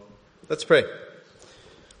Let's pray.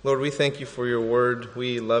 Lord, we thank you for your word.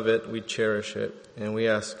 We love it. We cherish it. And we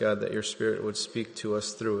ask, God, that your Spirit would speak to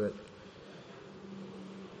us through it.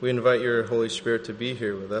 We invite your Holy Spirit to be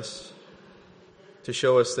here with us, to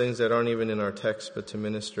show us things that aren't even in our text, but to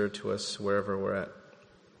minister to us wherever we're at.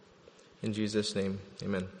 In Jesus' name,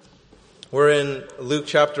 amen. We're in Luke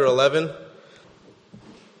chapter 11.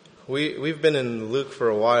 We've been in Luke for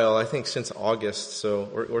a while, I think since August,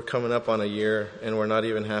 so we're coming up on a year, and we're not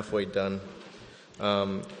even halfway done.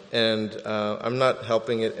 I'm not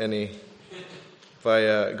helping it any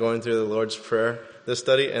by going through the Lord's Prayer this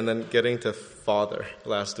study and then getting to Father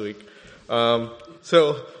last week.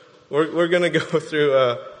 So we're going to go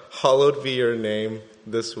through Hallowed Be Your Name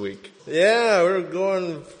this week. Yeah, we're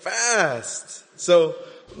going fast. So,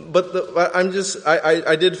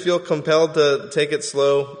 I did feel compelled to take it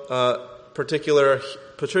slow,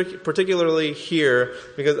 particularly here,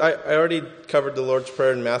 because I already covered the Lord's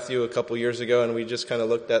Prayer in Matthew a couple years ago, and we just kind of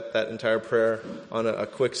looked at that entire prayer on a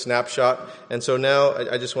quick snapshot. And so now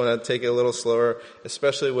I just want to take it a little slower,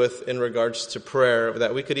 especially in regards to prayer,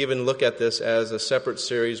 that we could even look at this as a separate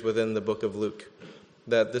series within the book of Luke,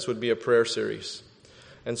 that this would be a prayer series.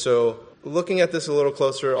 And so looking at this a little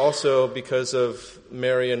closer, also because of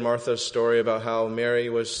Mary and Martha's story about how Mary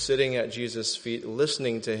was sitting at Jesus' feet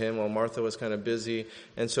listening to him while Martha was kind of busy.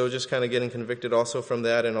 And so just kind of getting convicted also from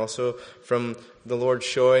that, and also from the Lord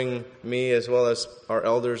showing me as well as our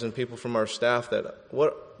elders and people from our staff that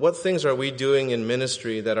what things are we doing in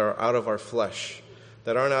ministry that are out of our flesh,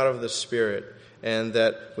 that aren't out of the Spirit, and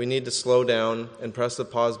that we need to slow down and press the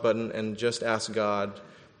pause button and just ask God,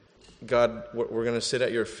 we're going to sit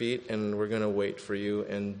at your feet and we're going to wait for you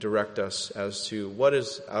and direct us as to what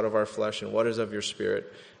is out of our flesh and what is of your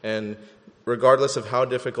Spirit. And regardless of how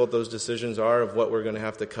difficult those decisions are of what we're going to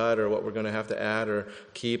have to cut or what we're going to have to add or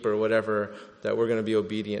keep or whatever, that we're going to be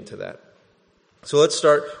obedient to that. So let's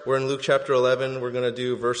start. We're in Luke chapter 11. We're going to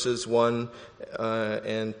do verses 1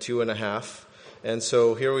 and 2.5. And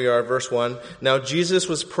so here we are, verse 1. Now Jesus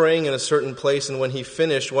was praying in a certain place, and when he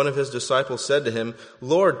finished, one of his disciples said to him,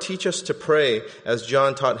 "Lord, teach us to pray, as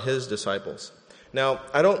John taught his disciples." Now,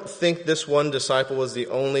 I don't think this one disciple was the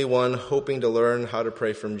only one hoping to learn how to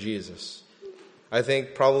pray from Jesus. I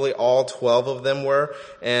think probably all 12 of them were,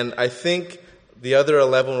 and I think the other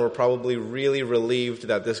 11 were probably really relieved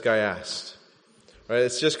that this guy asked. Right?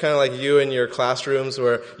 It's just kind of like you in your classrooms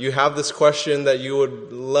where you have this question that you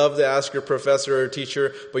would love to ask your professor or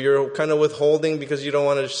teacher, but you're kind of withholding because you don't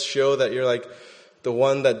want to show that you're like the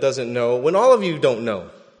one that doesn't know, when all of you don't know.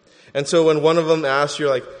 And so when one of them asks, you're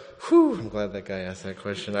like, whew, I'm glad that guy asked that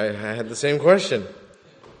question. I had the same question.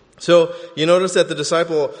 So you notice that the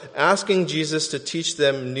disciple asking Jesus to teach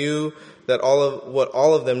them knew that what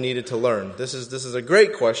all of them needed to learn. This is a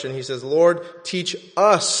great question. He says, "Lord, teach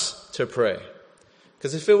us to pray."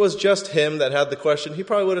 Because if it was just him that had the question, he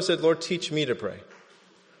probably would have said, "Lord, teach me to pray."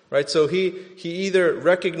 Right? So he either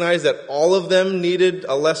recognized that all of them needed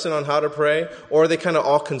a lesson on how to pray, or they kind of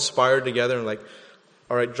all conspired together and like,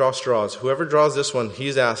 all right, draw straws. Whoever draws this one,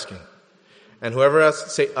 he's asking. And whoever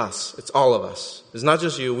asks, say us. It's all of us. It's not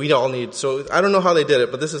just you. We all need. So I don't know how they did it,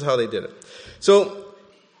 but this is how they did it. So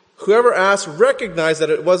whoever asked recognized that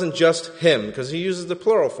it wasn't just him, because he uses the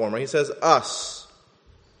plural form. Right? He says us.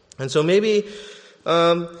 And so maybe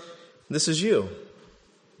this is you,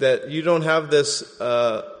 that you don't have this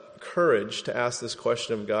courage to ask this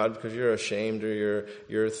question of God because you're ashamed, or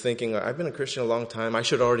you're thinking, I've been a Christian a long time, I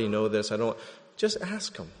should already know this. Just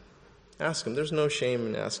ask him. Ask him. There's no shame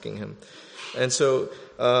in asking him. And so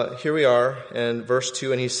here we are in verse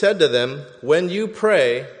 2, and he said to them, "When you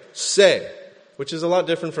pray, say," which is a lot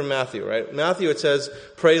different from Matthew, right? Matthew, it says,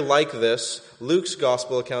 "Pray like this." Luke's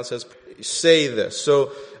gospel account says, "Say this."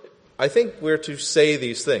 So I think we're to say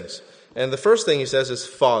these things. And the first thing he says is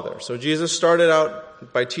Father. So Jesus started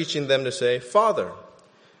out by teaching them to say Father.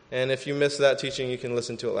 And if you missed that teaching, you can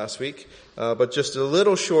listen to it last week. But just a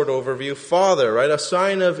little short overview. Father, right? A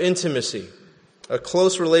sign of intimacy, a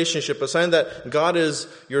close relationship, a sign that God is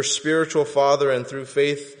your spiritual father, and through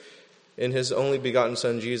faith in his only begotten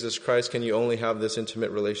Son, Jesus Christ, can you only have this intimate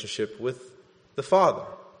relationship with the Father.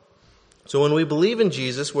 So when we believe in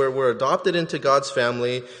Jesus, we're adopted into God's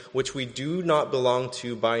family, which we do not belong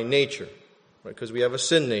to by nature, right? Because we have a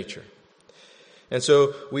sin nature. And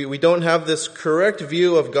so we don't have this correct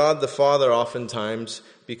view of God the Father oftentimes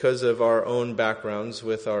because of our own backgrounds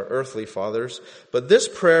with our earthly fathers. But this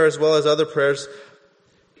prayer, as well as other prayers,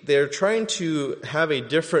 they're trying to have a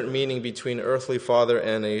different meaning between earthly father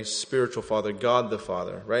and a spiritual father, God the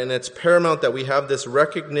Father, right? And it's paramount that we have this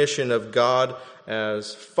recognition of God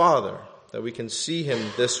as Father, that we can see him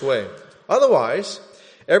this way. Otherwise,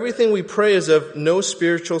 Everything we pray is of no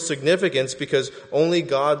spiritual significance because only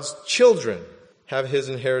God's children have his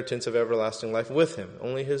inheritance of everlasting life with him.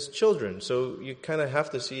 Only his children. So you kind of have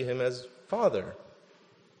to see him as Father.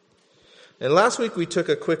 And last week we took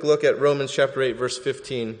a quick look at Romans chapter 8, verse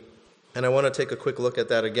 15. And I want to take a quick look at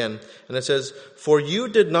that again. And it says, "For you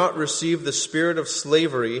did not receive the spirit of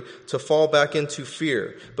slavery to fall back into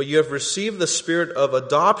fear, but you have received the spirit of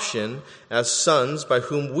adoption as sons, by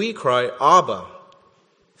whom we cry, Abba,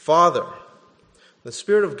 Father." The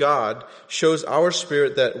Spirit of God shows our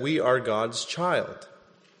spirit that we are God's child.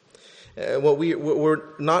 We're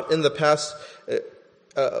not in the past...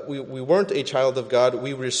 we weren't a child of God.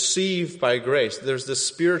 We received by grace. There's this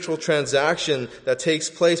spiritual transaction that takes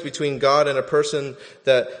place between God and a person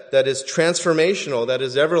that is transformational, that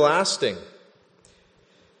is everlasting.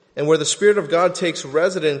 And where the Spirit of God takes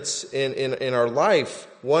residence in our life,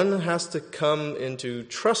 one has to come into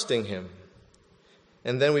trusting him.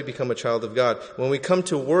 And then we become a child of God. When we come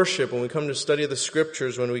to worship, when we come to study the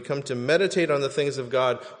Scriptures, when we come to meditate on the things of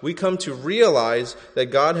God, we come to realize that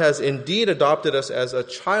God has indeed adopted us as a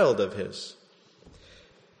child of his.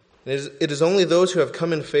 It is only those who have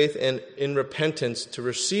come in faith and in repentance to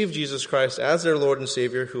receive Jesus Christ as their Lord and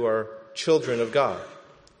Savior who are children of God,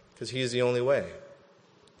 because he is the only way.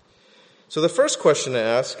 So the first question to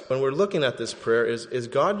ask when we're looking at this prayer is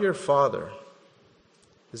God your Father?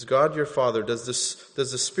 Is God your Father? Does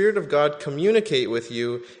the Spirit of God communicate with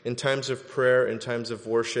you in times of prayer, in times of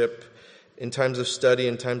worship, in times of study,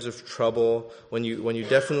 in times of trouble, when you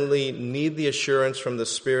definitely need the assurance from the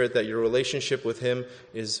Spirit that your relationship with him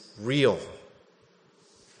is real?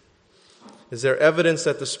 Is there evidence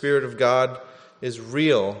that the Spirit of God is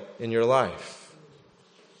real in your life?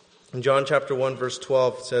 In John chapter 1, verse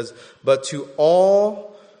 12, it says, "But to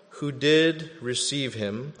all who did receive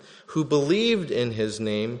him, who believed in his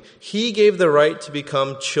name, he gave the right to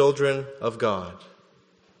become children of God."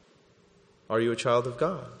 Are you a child of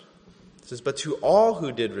God? It says, "But to all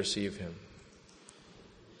who did receive him."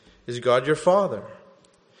 Is God your Father?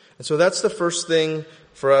 And so that's the first thing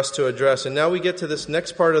for us to address. And now we get to this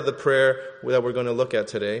next part of the prayer that we're going to look at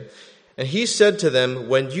today. "And he said to them,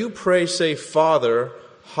 when you pray, say, Father,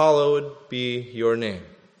 hallowed be your name."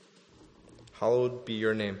 Hallowed be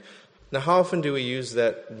your name. Now, how often do we use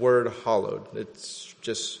that word hallowed? It's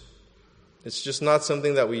just not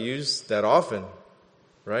something that we use that often,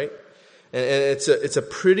 right? And it's a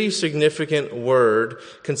pretty significant word,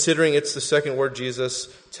 considering it's the second word Jesus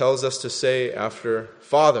tells us to say after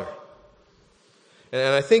Father.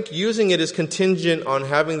 And I think using it is contingent on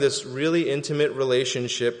having this really intimate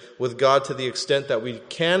relationship with God to the extent that we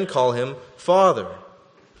can call him Father.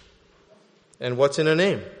 And what's in a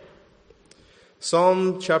name?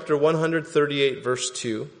 Psalm chapter 138, verse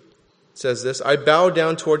 2 says this, "I bow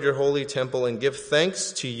down toward your holy temple and give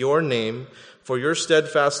thanks to your name for your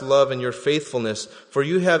steadfast love and your faithfulness, for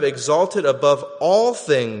you have exalted above all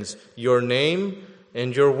things your name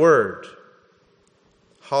and your word."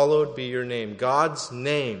 Hallowed be your name, God's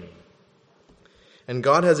name. And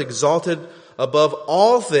God has exalted above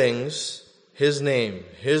all things his name,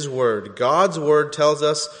 his word. God's word tells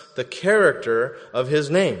us the character of his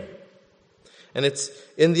name. And it's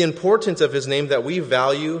in the importance of his name that we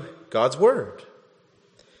value God's word.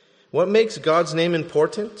 What makes God's name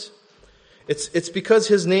important? It's because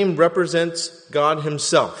his name represents God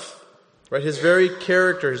himself, right? His very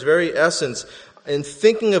character, his very essence. In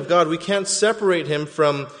thinking of God, we can't separate him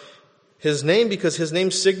from his name because his name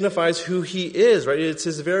signifies who he is, right? It's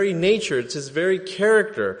his very nature. It's his very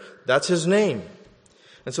character. That's his name.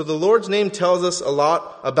 And so the Lord's name tells us a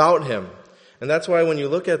lot about him. And that's why when you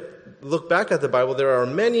look back at the Bible, there are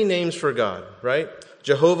many names for God, right?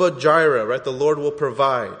 Jehovah Jireh, right? The Lord will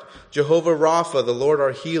provide. Jehovah Rapha, the Lord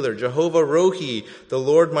our healer. Jehovah Rohi, the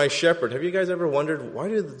Lord my shepherd. Have you guys ever wondered, why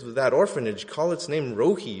did that orphanage call its name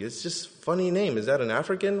Rohi? It's just a funny name. Is that an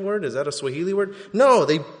African word? Is that a Swahili word? No,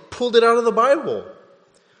 they pulled it out of the Bible.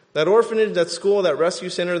 That orphanage, that school, that rescue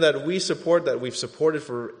center that we support, that we've supported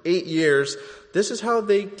for 8 years, this is how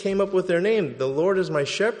they came up with their name. The Lord is my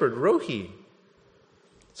shepherd, Rohi.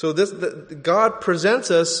 So God presents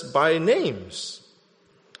us by names.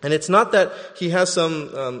 And it's not that he has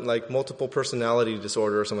some like multiple personality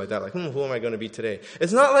disorder or something like that. Like, who am I going to be today?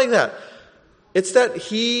 It's not like that. It's that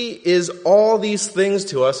he is all these things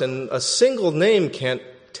to us, and a single name can't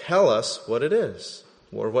tell us what it is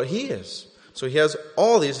or what he is. So he has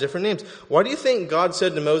all these different names. Why do you think God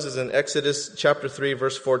said to Moses in Exodus chapter 3,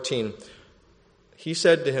 verse 14? He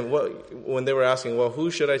said to him, when they were asking, well, who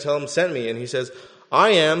should I tell him sent me? And he says,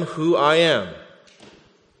 I am who I am.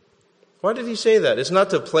 Why did he say that? It's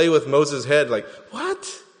not to play with Moses' head like, what?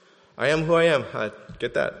 I am who I am. I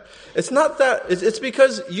get that. It's not that. It's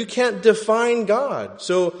because you can't define God.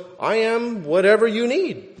 So I am whatever you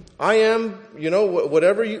need. I am,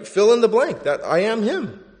 whatever you fill in the blank. That I am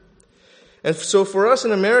Him. And so for us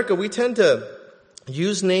in America, we tend to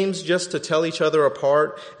use names just to tell each other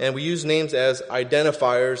apart, and we use names as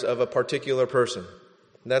identifiers of a particular person.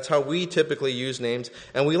 That's how we typically use names.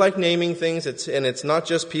 And we like naming things, it's not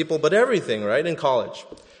just people, but everything, right? In college,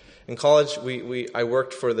 I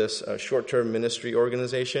worked for this short-term ministry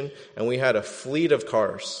organization, and we had a fleet of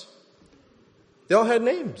cars. They all had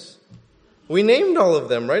names. We named all of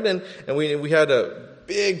them, right? And we had a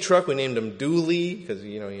big truck. We named him Dooley because,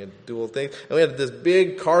 he had dual things. And we had this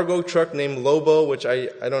big cargo truck named Lobo, which I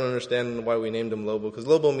don't understand why we named him Lobo, because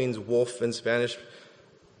Lobo means wolf in Spanish.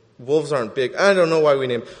 Wolves aren't big. I don't know why we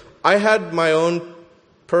named. I had my own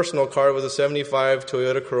personal car. It was a 75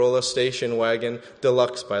 Toyota Corolla station wagon,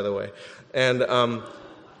 deluxe, by the way. And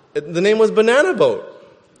the name was Banana Boat.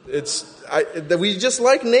 We just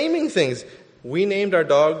like naming things. We named our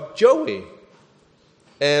dog Joey.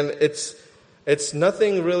 And it's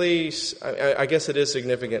nothing really, I guess it is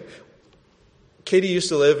significant. Katie used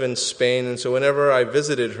to live in Spain, and so whenever I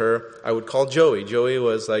visited her, I would call Joey. Joey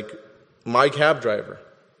was like my cab driver.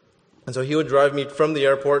 And so he would drive me from the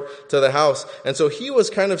airport to the house. And so he was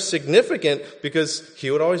kind of significant because he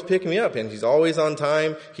would always pick me up, and he's always on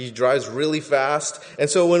time. He drives really fast. And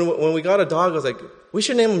so when we got a dog, I was like, we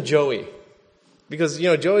should name him Joey. Because,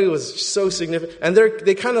 Joey was so significant. And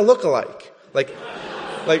they kind of look alike.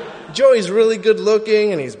 Like Joey's really good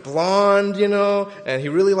looking, and he's blonde, and he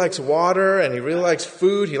really likes water, and he really likes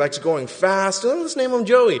food. He likes going fast. So let's name him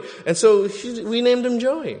Joey. And so we named him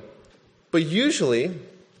Joey. But usually,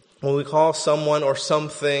 when we call someone or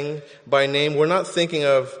something by name, we're not thinking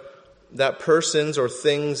of that person's or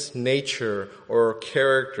thing's nature or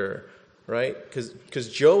character, right? Because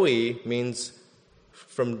Joey means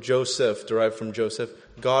derived from Joseph,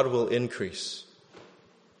 God will increase.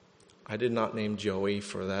 I did not name Joey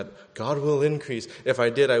for that. God will increase. If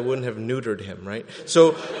I did, I wouldn't have neutered him, right?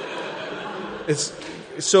 So,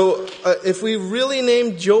 if we really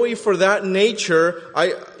named Joey for that nature,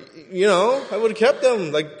 I would have kept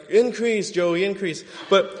them, increase, Joey, increase.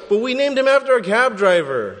 But we named him after a cab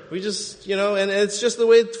driver. We just, and it's just the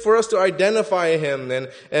way for us to identify him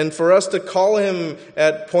and for us to call him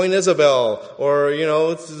at Point Isabel or,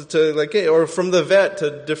 or from the vet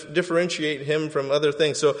to differentiate him from other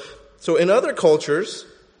things. So in other cultures,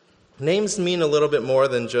 names mean a little bit more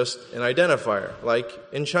than just an identifier, like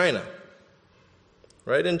in China.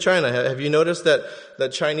 Right? In China, have you noticed that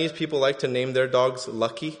Chinese people like to name their dogs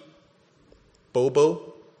Lucky?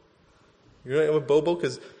 Bobo. You know what Bobo?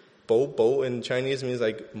 Because Bo in Chinese means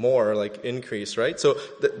more, increase, right? So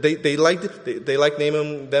they like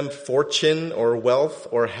naming them Fortune or Wealth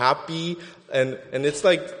or Happy, and it's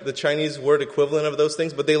like the Chinese word equivalent of those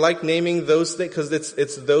things. But they like naming those things because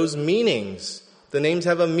it's those meanings. The names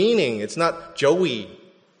have a meaning. It's not Joey,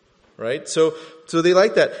 right? So they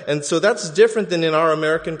like that, and so that's different than in our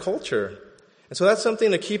American culture. And so that's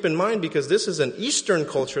something to keep in mind because this is an Eastern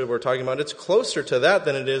culture that we're talking about. It's closer to that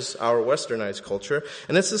than it is our Westernized culture.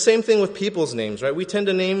 And it's the same thing with people's names, right? We tend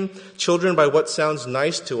to name children by what sounds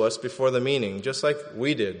nice to us before the meaning, just like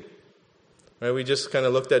we did. Right? We just kind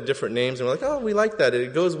of looked at different names and we're like, oh, we like that.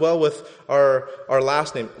 It goes well with our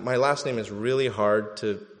last name. My last name is really hard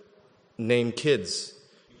to name kids.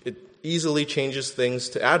 It easily changes things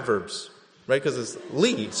to adverbs. Right, because it's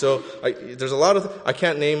Lee. So there's a lot of I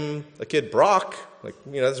can't name a kid Brock.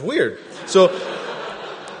 That's weird. So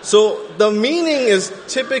the meaning is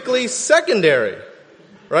typically secondary,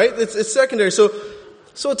 right? It's secondary.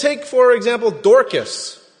 So take for example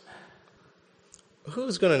Dorcas.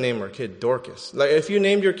 Who's going to name our kid Dorcas? If you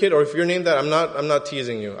named your kid, or if you're named that, I'm not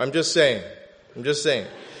teasing you. I'm just saying,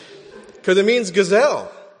 because it means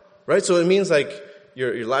gazelle, right? So it means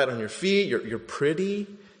you're light on your feet. You're pretty.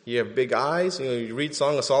 You have big eyes. You read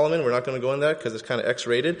Song of Solomon. We're not going to go into that because it's kind of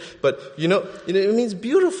X-rated. But it means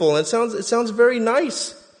beautiful, and it sounds very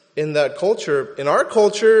nice in that culture. In our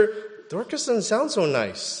culture, Dorcas doesn't sound so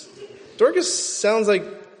nice. Dorcas sounds like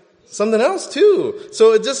something else too.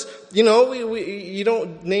 So it just you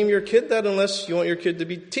don't name your kid that unless you want your kid to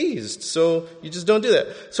be teased. So you just don't do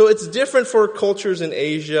that. So it's different for cultures in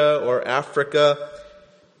Asia or Africa.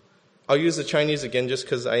 I'll use the Chinese again just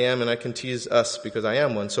because I am, and I can tease us because I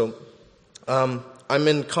am one. So I'm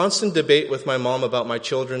in constant debate with my mom about my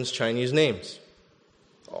children's Chinese names.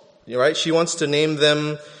 Right? She wants to name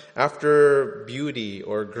them after beauty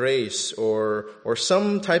or grace or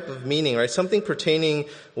some type of meaning, right? Something pertaining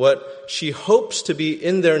what she hopes to be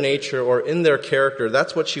in their nature or in their character.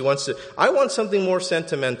 That's what she wants to. I want something more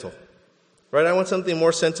sentimental. Right? I want something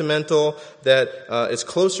more sentimental that is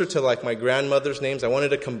closer to like my grandmother's names. I wanted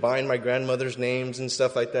to combine my grandmother's names and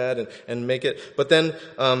stuff like that and make it. But then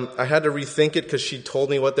I had to rethink it because she told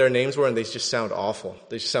me what their names were and they just sound awful.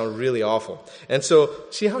 They just sound really awful. And so,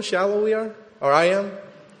 see how shallow we are? Or I am?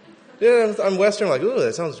 Yeah, I'm Western. I'm like, ooh,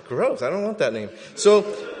 that sounds gross. I don't want that name.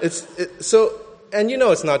 So, and you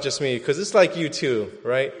know it's not just me because it's like you too,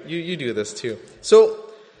 right? You do this too. So,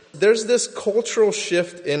 there's this cultural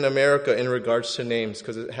shift in America in regards to names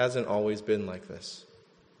because it hasn't always been like this.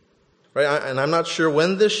 Right? And I'm not sure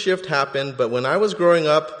when this shift happened, but when I was growing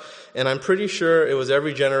up, and I'm pretty sure it was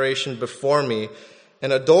every generation before me,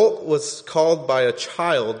 an adult was called by a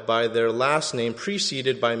child by their last name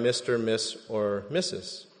preceded by Mr., Miss, or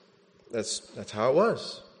Mrs. That's how it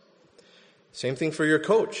was. Same thing for your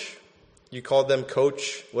coach. You called them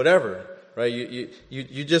coach whatever. Right,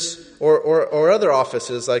 you just or other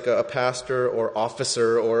offices like a pastor or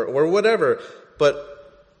officer or whatever,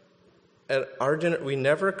 but at our we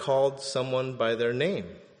never called someone by their name.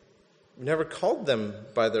 We never called them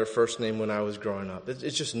by their first name when I was growing up.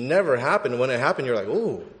 It just never happened. When it happened, you're like,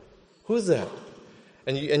 "Ooh, who's that?"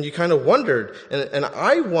 And you kind of wondered, and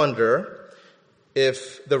I wonder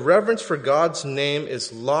if the reverence for God's name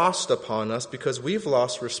is lost upon us because we've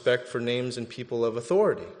lost respect for names and people of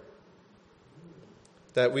authority.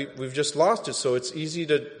 That we've just lost it, so it's easy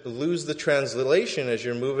to lose the translation as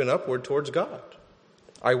you're moving upward towards God.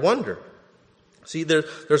 I wonder. See,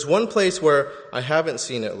 there's one place where I haven't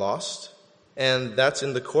seen it lost, and that's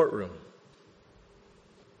in the courtroom.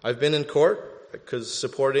 I've been in court because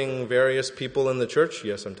supporting various people in the church.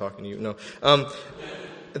 Yes, I'm talking to you. No.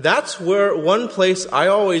 That's where one place I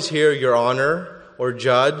always hear Your Honor or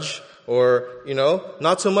Judge or,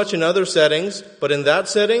 not so much in other settings, but in that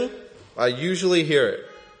setting, I usually hear it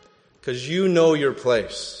because you know your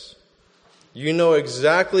place. You know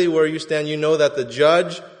exactly where you stand. You know that the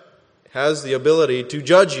judge has the ability to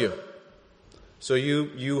judge you. So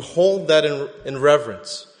you hold that in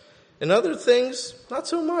reverence. In other things, not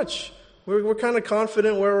so much. We're kind of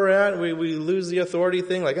confident where we're at. We lose the authority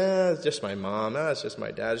thing like, it's just my mom. It's just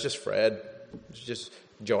my dad. It's just Fred. It's just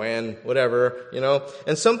Joanne, whatever,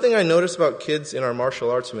 And something I noticed about kids in our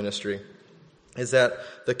martial arts ministry is that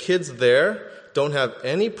the kids there don't have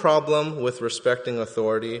any problem with respecting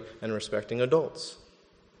authority and respecting adults.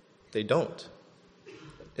 They don't.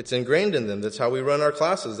 It's ingrained in them. That's how we run our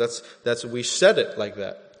classes. That's we set it like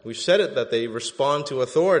that. We set it that they respond to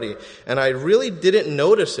authority. And I really didn't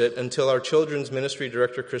notice it until our children's ministry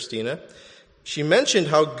director, Christina, she mentioned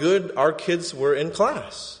how good our kids were in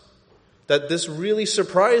class. That this really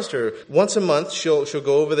surprised her. Once a month, she'll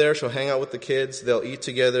go over there, she'll hang out with the kids, they'll eat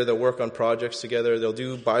together, they'll work on projects together, they'll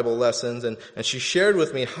do Bible lessons, and she shared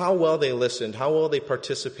with me how well they listened, how well they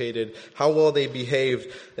participated, how well they behaved.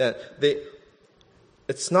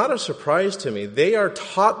 It's not a surprise to me. They are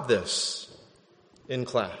taught this in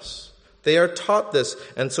class. They are taught this,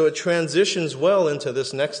 and so it transitions well into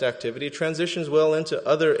this next activity, it transitions well into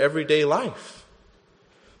other everyday life.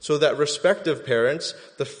 So that respective parents,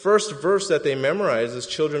 the first verse that they memorize is,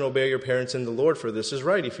 children, obey your parents in the Lord, for this is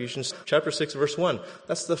right. Ephesians chapter 6, verse 1.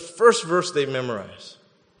 That's the first verse they memorize.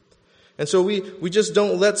 And so we just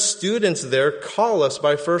don't let students there call us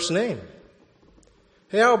by first name.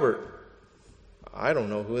 Hey, Albert, I don't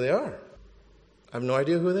know who they are. I have no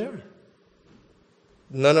idea who they are.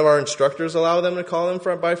 None of our instructors allow them to call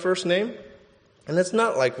them by first name. And it's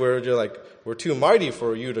not like we're too mighty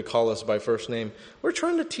for you to call us by first name. We're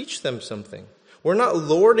trying to teach them something. We're not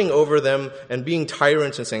lording over them and being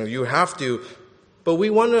tyrants and saying, you have to. But we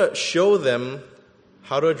want to show them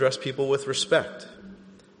how to address people with respect.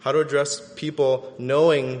 How to address people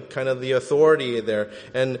knowing kind of the authority there.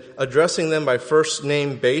 And addressing them by first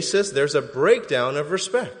name basis, there's a breakdown of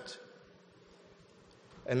respect.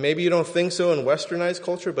 And maybe you don't think so in westernized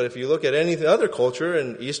culture, but if you look at any other culture,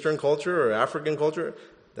 in Eastern culture or African culture,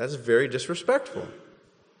 that's very disrespectful.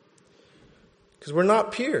 Because we're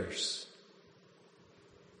not peers.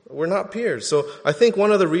 We're not peers. So I think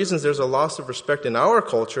one of the reasons there's a loss of respect in our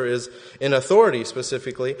culture is, in authority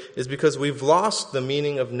specifically, is because we've lost the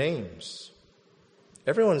meaning of names.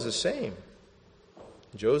 Everyone's the same.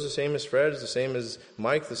 Joe's the same as Fred, the same as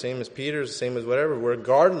Mike, the same as Peter, the same as whatever,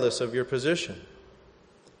 regardless of your position.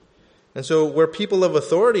 And so we're people of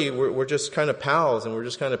authority, we're just kind of pals and we're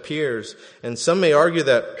just kind of peers. And some may argue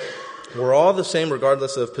that we're all the same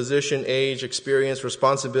regardless of position, age, experience,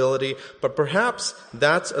 responsibility. But perhaps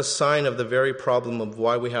that's a sign of the very problem of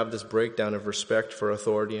why we have this breakdown of respect for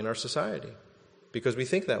authority in our society. Because we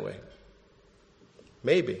think that way.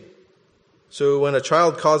 Maybe. So when a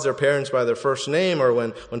child calls their parents by their first name, or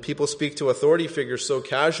when people speak to authority figures so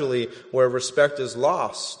casually where respect is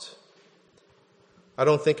lost, I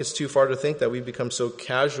don't think it's too far to think that we become so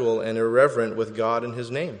casual and irreverent with God and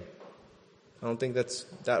his name. I don't think that's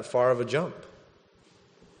that far of a jump.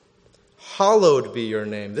 Hallowed be your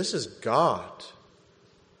name. This is God.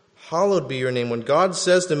 Hallowed be your name. When God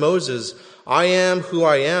says to Moses, I am who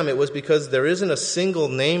I am, it was because there isn't a single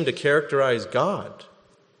name to characterize God.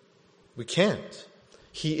 We can't.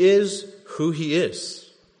 He is who he is.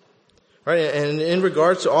 Right? And in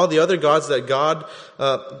regards to all the other gods that God,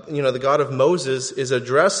 the God of Moses is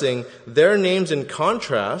addressing, their names in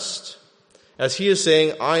contrast, as he is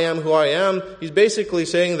saying, I am who I am, he's basically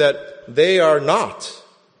saying that they are not.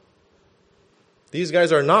 These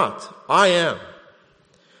guys are not. I am.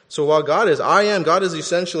 So while God is I am, God is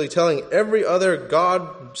essentially telling every other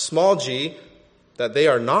God, small g, that they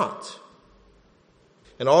are not.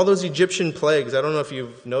 And all those Egyptian plagues, I don't know if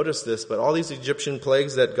you've noticed this, but all these Egyptian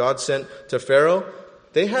plagues that God sent to Pharaoh,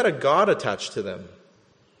 they had a god attached to them.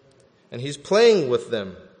 And he's playing with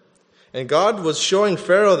them. And God was showing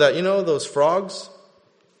Pharaoh that, those frogs,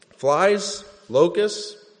 flies,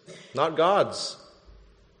 locusts, not gods.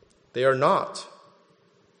 They are not.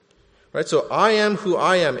 Right? So I am who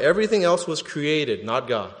I am. Everything else was created, not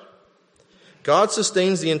God. God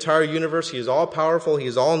sustains the entire universe. He is all-powerful. He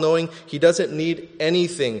is all-knowing. He doesn't need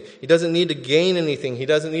anything. He doesn't need to gain anything. He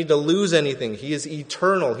doesn't need to lose anything. He is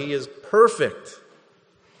eternal. He is perfect.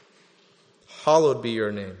 Hallowed be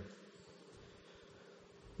your name.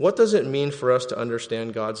 What does it mean for us to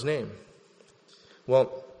understand God's name?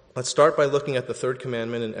 Well, let's start by looking at the third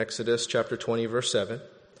commandment in Exodus chapter 20, verse 7.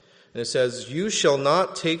 And it says, You shall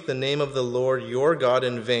not take the name of the Lord your God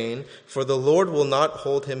in vain, for the Lord will not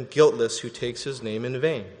hold him guiltless who takes his name in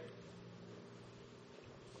vain.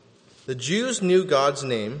 The Jews knew God's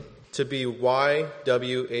name to be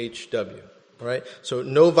YWHW. Right? So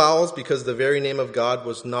no vowels, because the very name of God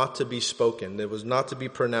was not to be spoken. It was not to be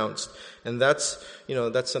pronounced. And that's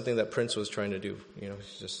something that Prince was trying to do.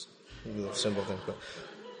 It's just a little simple thing.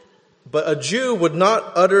 But a Jew would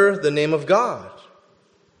not utter the name of God.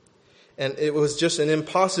 And it was just an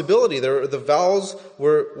impossibility. The vowels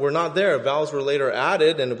were not there. Vowels were later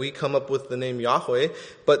added, and we come up with the name Yahweh.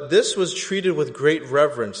 But this was treated with great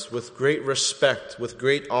reverence, with great respect, with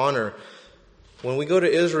great honor. When we go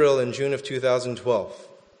to Israel in June of 2012,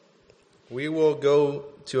 we will go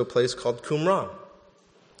to a place called Qumran.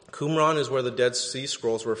 Qumran is where the Dead Sea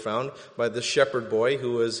Scrolls were found by this shepherd boy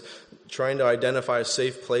who was trying to identify a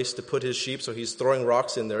safe place to put his sheep. So he's throwing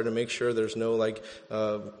rocks in there to make sure there's no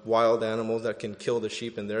wild animals that can kill the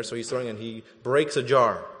sheep in there. So he's throwing, and he breaks a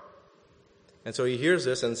jar. And so he hears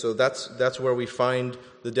this, and so that's where we find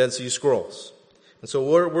the Dead Sea Scrolls. And so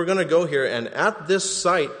we're going to go here, and at this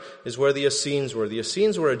site is where the Essenes were. The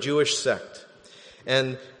Essenes were a Jewish sect.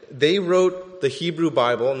 And they wrote the Hebrew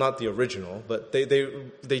Bible, not the original, but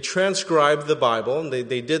they transcribed the Bible. And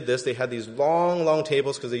they did this. They had these long, long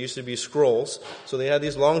tables because they used to be scrolls. So they had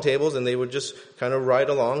these long tables, and they would just kind of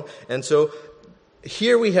write along. And so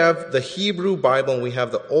here we have the Hebrew Bible, and we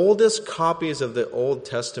have the oldest copies of the Old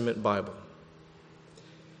Testament Bible.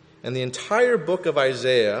 And the entire book of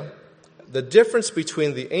Isaiah, the difference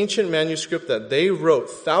between the ancient manuscript that they wrote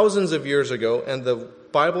thousands of years ago and the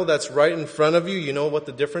Bible that's right in front of you, you know what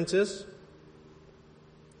the difference is?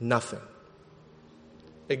 Nothing.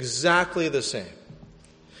 Exactly the same.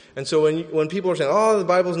 And so when people are saying, the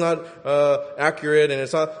Bible's not accurate and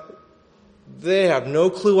it's not, they have no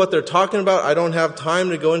clue what they're talking about. I don't have time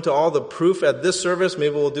to go into all the proof at this service.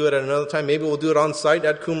 Maybe we'll do it at another time. Maybe we'll do it on site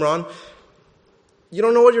at Qumran. You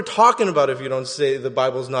don't know what you're talking about if you don't say the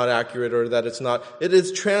Bible's not accurate or that it's not. It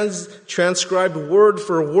is transcribed word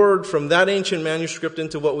for word from that ancient manuscript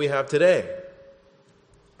into what we have today.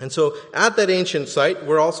 And so at that ancient site,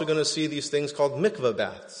 we're also going to see these things called mikveh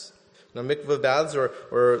baths. Now, mikveh baths are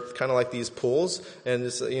kind of like these pools, and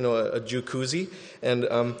it's a jacuzzi. And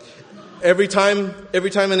every time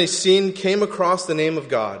an Essene came across the name of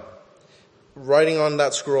God, writing on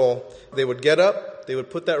that scroll, they would get up. They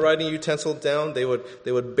would put that writing utensil down. They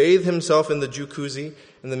would bathe himself in the jacuzzi,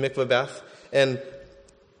 in the mikveh bath. And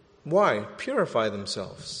why? Purify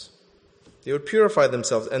themselves. They would purify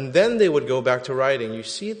themselves. And then they would go back to writing. You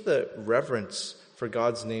see the reverence for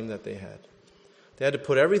God's name that they had. They had to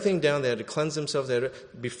put everything down. They had to cleanse themselves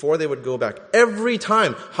before they would go back. Every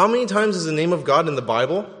time. How many times is the name of God in the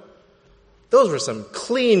Bible? Those were some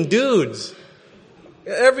clean dudes.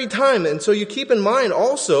 Every time. And so you keep in mind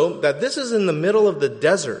also that this is in the middle of the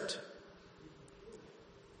desert.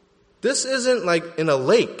 This isn't like in a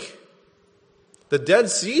lake. The Dead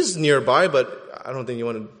Sea's nearby, but I don't think you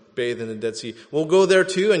want to bathe in the Dead Sea. We'll go there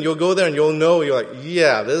too, and you'll go there and you'll know, you're like,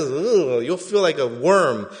 yeah, you'll feel like a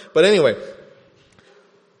worm. But anyway,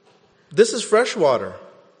 this is fresh water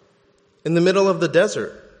in the middle of the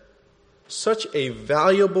desert. Such a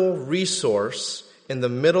valuable resource in the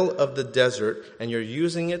middle of the desert, and you're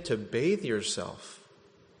using it to bathe yourself.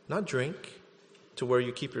 Not drink to where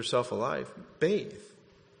you keep yourself alive. Bathe.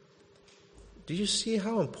 Do you see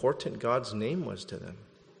how important God's name was to them?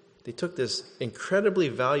 They took this incredibly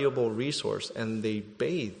valuable resource and they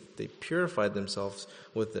bathed, they purified themselves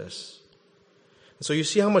with this. And so you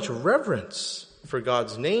see how much reverence for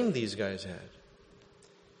God's name these guys had.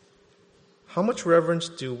 How much reverence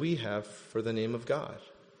do we have for the name of God?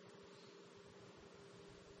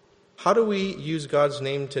 How do we use God's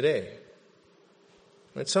name today?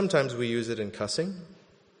 Right? Sometimes we use it in cussing,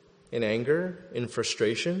 in anger, in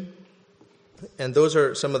frustration. And those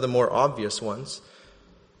are some of the more obvious ones.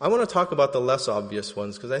 I want to talk about the less obvious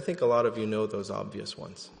ones because I think a lot of you know those obvious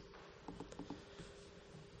ones.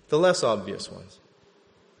 The less obvious ones.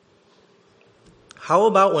 How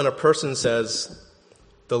about when a person says,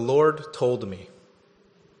 "The Lord told me"?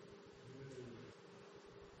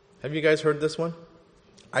 Have you guys heard this one?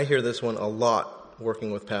 I hear this one a lot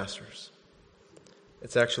working with pastors.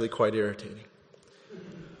 It's actually quite irritating.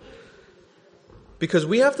 Because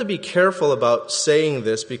we have to be careful about saying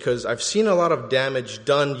this, because I've seen a lot of damage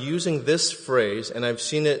done using this phrase, and I've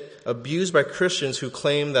seen it abused by Christians who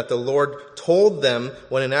claim that the Lord told them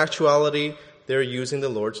when in actuality they're using the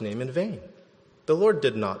Lord's name in vain. The Lord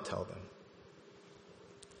did not tell them.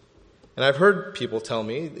 And I've heard people tell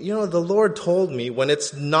me, the Lord told me, when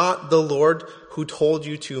it's not the Lord who told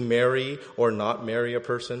you to marry or not marry a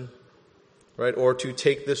person. Right? Or to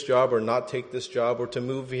take this job or not take this job, or to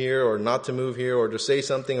move here or not to move here, or to say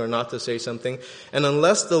something or not to say something. And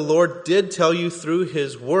unless the Lord did tell you through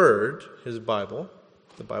His Word, His Bible,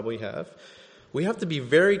 the Bible you have, we have to be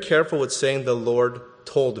very careful with saying the Lord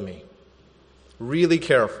told me. Really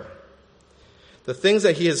careful. The things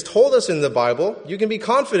that He has told us in the Bible, you can be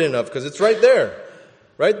confident of because it's right there.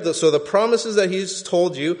 Right? So the promises that He's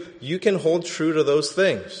told you, you can hold true to those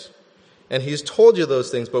things. And He's told you those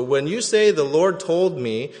things. But when you say the Lord told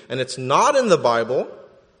me, and it's not in the Bible,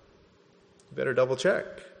 you better double check.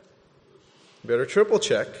 You better triple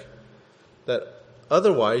check that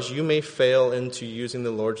otherwise you may fail into using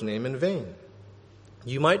the Lord's name in vain.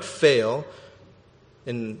 You might fail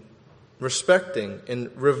in respecting,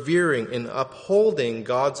 in revering, in upholding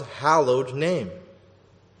God's hallowed name.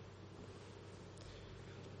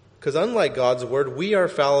 Because unlike God's word, we are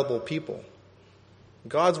fallible people.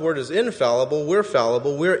 God's word is infallible, we're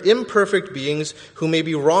fallible, we're imperfect beings who may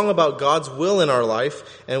be wrong about God's will in our life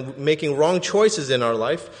and making wrong choices in our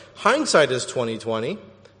life. Hindsight is 20/20,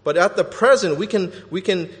 but at the present we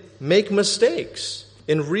can make mistakes.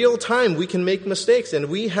 In real time we can make mistakes, and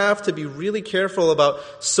we have to be really careful about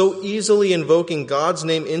so easily invoking God's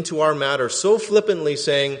name into our matter, so flippantly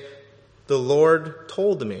saying, "The Lord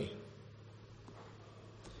told me."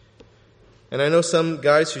 And I know some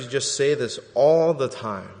guys who just say this all the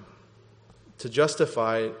time to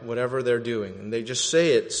justify whatever they're doing. And they just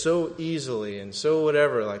say it so easily and so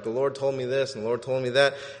whatever, like the Lord told me this and the Lord told me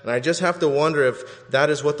that. And I just have to wonder if that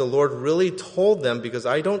is what the Lord really told them, because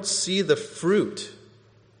I don't see the fruit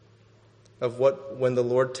of when the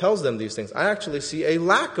Lord tells them these things. I actually see a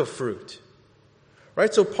lack of fruit.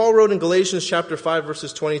 Right? So Paul wrote in Galatians chapter 5,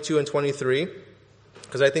 verses 22 and 23,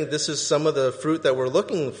 because I think this is some of the fruit that we're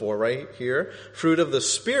looking for right here. Fruit of the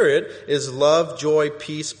Spirit is love, joy,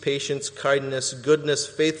 peace, patience, kindness, goodness,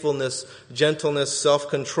 faithfulness, gentleness,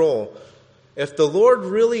 self-control. If the Lord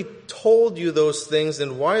really told you those things,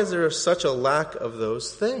 then why is there such a lack of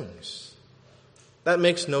those things? That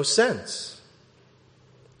makes no sense.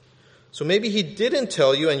 So maybe He didn't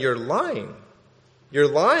tell you and you're lying. You're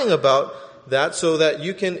lying about that so that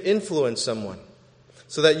you can influence someone.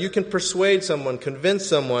 So that you can persuade someone, convince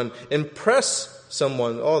someone, impress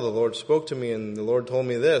someone. Oh, the Lord spoke to me and the Lord told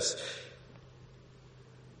me this.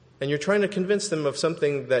 And you're trying to convince them of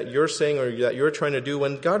something that you're saying or that you're trying to do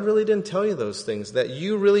when God really didn't tell you those things. That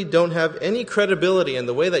you really don't have any credibility, and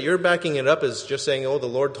the way that you're backing it up is just saying, oh, the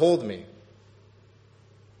Lord told me.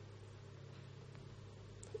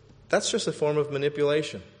 That's just a form of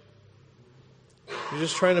manipulation. You're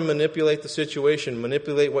just trying to manipulate the situation,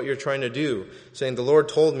 manipulate what you're trying to do, saying the Lord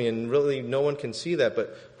told me, and really no one can see that.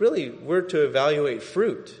 But really, we're to evaluate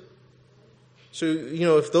fruit. So,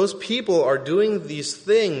 if those people are doing these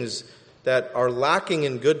things that are lacking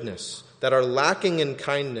in goodness, that are lacking in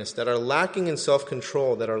kindness, that are lacking in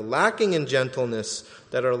self-control, that are lacking in gentleness,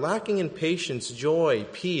 that are lacking in patience, joy,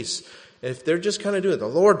 peace, if they're just kind of doing it, the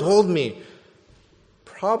Lord told me,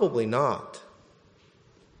 Probably not.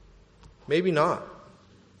 Maybe not.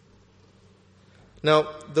 Now,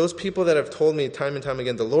 those people that have told me time and time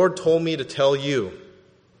again, the Lord told me to tell you.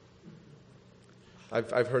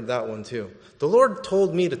 I've heard that one too. The Lord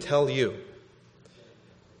told me to tell you.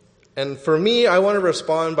 And for me, I want to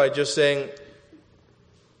respond by just saying,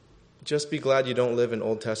 just be glad you don't live in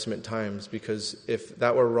Old Testament times, because if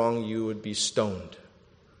that were wrong, you would be stoned.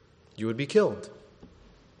 You would be killed.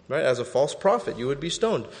 Right? As a false prophet, you would be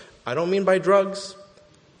stoned. I don't mean by drugs.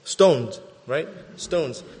 Stoned, right?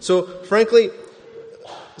 Stones. So, frankly,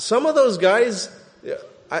 some of those guys,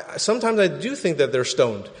 sometimes I do think that they're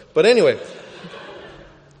stoned. But anyway,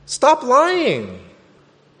 stop lying.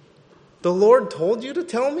 The Lord told you to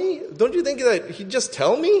tell me? Don't you think that He'd just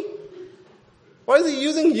tell me? Why is He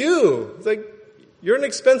using you? It's like, you're an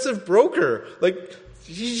expensive broker. Like,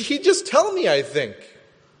 He'd just tell me, I think.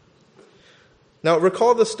 Now,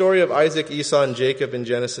 recall the story of Isaac, Esau, and Jacob in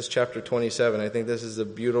Genesis chapter 27. I think this is a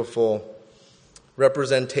beautiful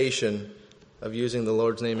representation of using the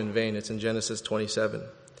Lord's name in vain. It's in Genesis 27.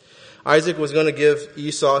 Isaac was going to give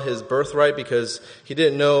Esau his birthright because he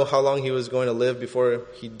didn't know how long he was going to live before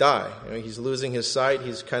he'd die. He's losing his sight.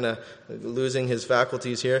 He's kind of losing his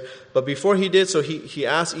faculties here. But before he did so, he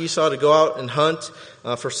asked Esau to go out and hunt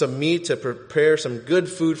for some meat to prepare some good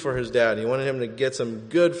food for his dad. He wanted him to get some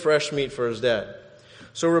good fresh meat for his dad.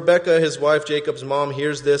 So Rebekah, his wife, Jacob's mom,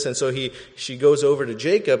 hears this, and so she goes over to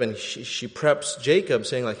Jacob, and she preps Jacob,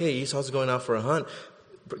 saying like, hey, Esau's going out for a hunt.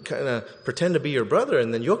 Kind of pretend to be your brother,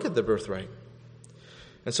 and then you'll get the birthright.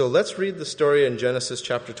 And so let's read the story in Genesis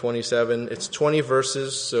chapter 27. It's 20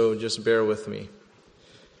 verses, so just bear with me.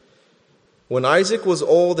 When Isaac was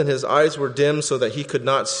old and his eyes were dim so that he could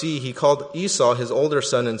not see, he called Esau, his older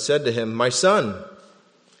son, and said to him, my son.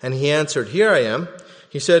 And he answered, here I am.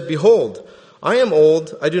 He said, behold, I am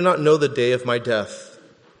old, I do not know the day of my death.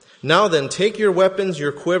 Now then, take your weapons,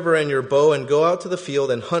 your quiver, and your bow, and go out to the field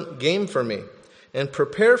and hunt game for me, and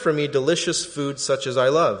prepare for me delicious food such as I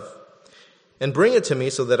love. And bring it to me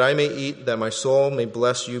so that I may eat, that my soul may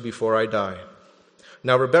bless you before I die.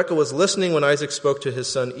 Now Rebekah was listening when Isaac spoke to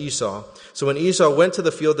his son Esau. So when Esau went to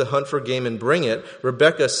the field to hunt for game and bring it,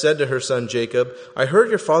 Rebekah said to her son Jacob, I heard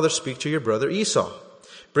your father speak to your brother Esau.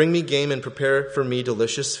 Bring me game and prepare for me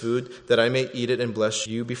delicious food, that I may eat it and bless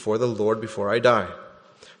you before the Lord before I die.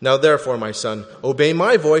 Now therefore, my son, obey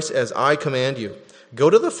my voice as I command you. Go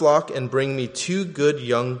to the flock and bring me 2 good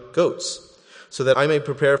young goats, so that I may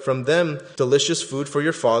prepare from them delicious food for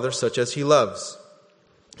your father, such as he loves.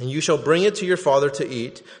 And you shall bring it to your father to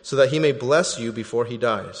eat, so that he may bless you before he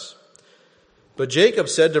dies. But Jacob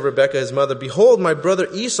said to Rebekah his mother, behold, my brother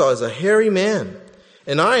Esau is a hairy man,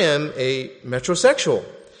 and I am a metrosexual,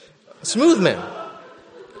 a smooth man.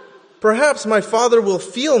 Perhaps my father will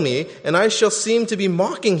feel me, and I shall seem to be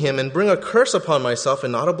mocking him and bring a curse upon myself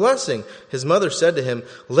and not a blessing. His mother said to him,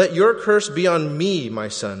 let your curse be on me, my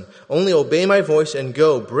son. Only obey my voice and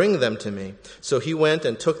go, bring them to me. So he went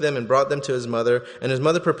and took them and brought them to his mother, and his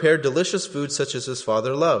mother prepared delicious food such as his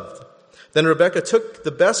father loved. Then Rebekah took the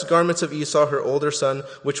best garments of Esau, her older son,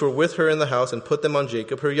 which were with her in the house, and put them on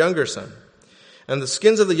Jacob, her younger son. And the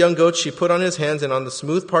skins of the young goats she put on his hands and on the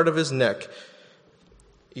smooth part of his neck.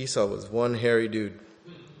 Esau was one hairy dude.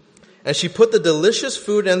 And she put the delicious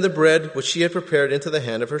food and the bread which she had prepared into the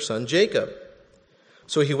hand of her son Jacob.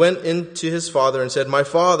 So he went in to his father and said, my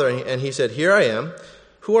father. And he said, here I am.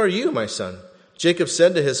 Who are you, my son? Jacob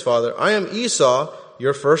said to his father, I am Esau,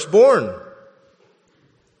 your firstborn.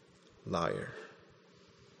 Liar.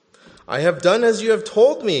 I have done as you have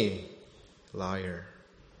told me. Liar.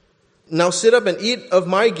 Now sit up and eat of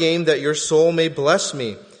my game, that your soul may bless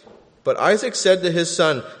me. But Isaac said to his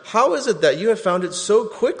son, how is it that you have found it so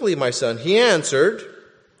quickly, my son? He answered,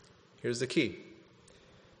 here's the key,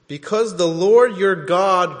 because the Lord your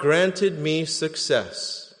God granted me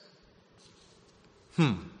success.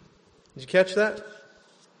 Did you catch that?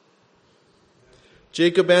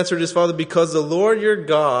 Jacob answered his father, because the Lord your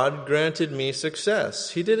God granted me success.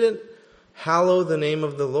 He didn't hallow the name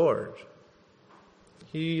of the Lord.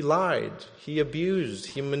 He lied, he abused,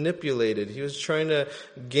 he manipulated. He was trying to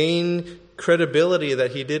gain credibility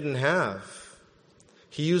that he didn't have.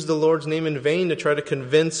 He used the Lord's name in vain to try to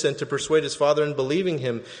convince and to persuade his father in believing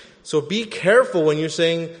him. So be careful when you're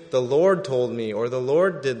saying, the Lord told me, or the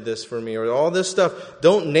Lord did this for me, or all this stuff.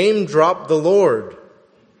 Don't name drop the Lord.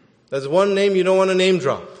 That's one name you don't want to name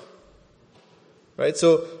drop. Right?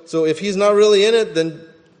 So if he's not really in it, then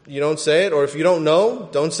you don't say it. Or if you don't know,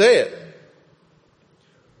 don't say it.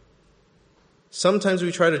 Sometimes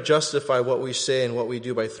we try to justify what we say and what we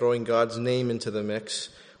do by throwing God's name into the mix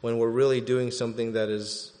when we're really doing something that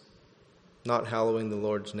is not hallowing the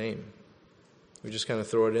Lord's name. We just kind of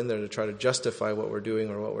throw it in there to try to justify what we're doing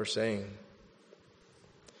or what we're saying.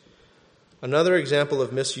 Another example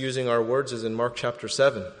of misusing our words is in Mark chapter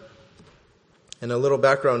 7. And a little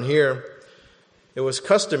background here. It was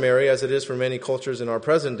customary, as it is for many cultures in our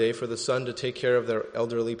present day, for the son to take care of their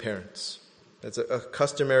elderly parents. That's a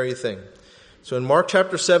customary thing. So in Mark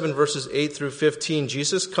chapter 7, verses 8 through 15,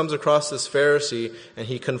 Jesus comes across this Pharisee, and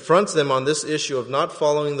he confronts them on this issue of not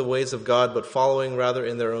following the ways of God, but following rather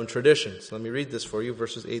in their own traditions. Let me read this for you,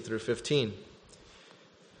 verses 8 through 15.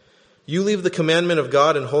 You leave the commandment of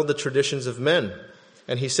God and hold the traditions of men.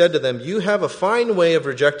 And he said to them, you have a fine way of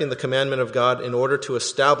rejecting the commandment of God in order to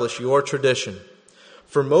establish your tradition.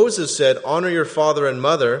 For Moses said, honor your father and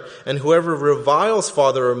mother, and whoever reviles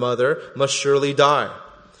father or mother must surely die.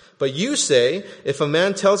 But you say, if a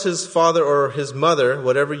man tells his father or his mother,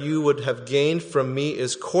 whatever you would have gained from me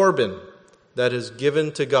is Corban, that is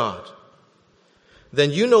given to God,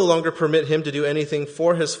 then you no longer permit him to do anything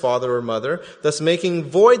for his father or mother, thus making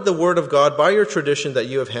void the word of God by your tradition that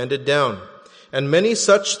you have handed down. And many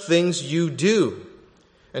such things you do.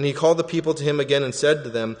 And he called the people to him again and said to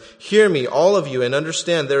them, hear me, all of you, and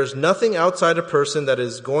understand there is nothing outside a person that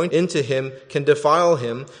is going into him can defile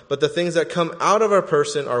him, but the things that come out of a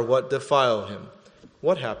person are what defile him.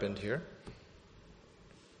 What happened here?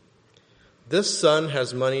 This son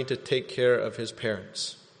has money to take care of his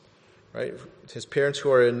parents, right? His parents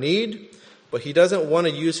who are in need, but he doesn't want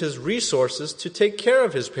to use his resources to take care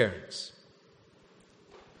of his parents.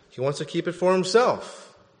 He wants to keep it for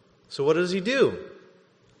himself. So what does he do?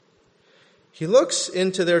 He looks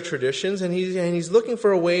into their traditions and he's looking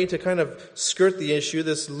for a way to kind of skirt the issue,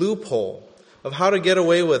 this loophole of how to get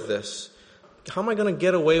away with this. How am I going to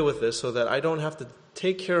get away with this so that I don't have to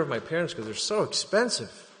take care of my parents because they're so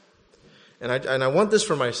expensive? And I want this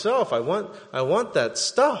for myself. I want that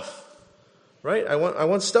stuff, right? I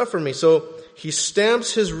want stuff for me. So he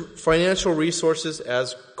stamps his financial resources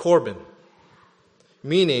as Corban,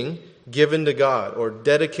 meaning given to God or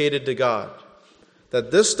dedicated to God. That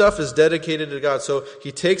this stuff is dedicated to God. So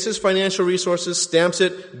he takes his financial resources, stamps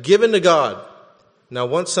it, given to God. Now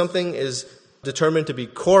once something is determined to be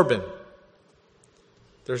Corban,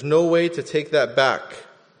 there's no way to take that back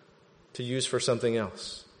to use for something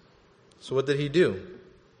else. So what did he do?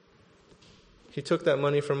 He took that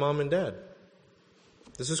money from mom and dad.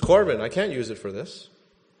 This is Corban. I can't use it for this.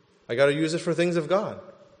 I got to use it for things of God.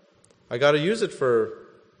 I got to use it for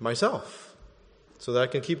myself, so that I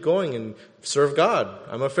can keep going and serve God.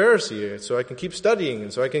 I'm a Pharisee, so I can keep studying,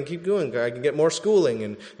 and so I can keep going. I can get more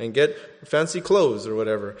schooling and get fancy clothes or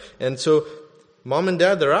whatever. And so mom and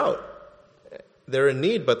dad, they're out. They're in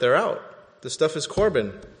need, but they're out. The stuff is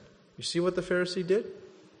Corban. You see what the Pharisee did?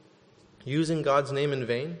 Using God's name in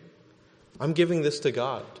vain. I'm giving this to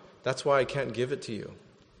God. That's why I can't give it to you.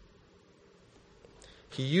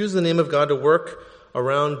 He used the name of God to work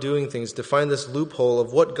around doing things, to find this loophole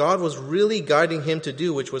of what God was really guiding him to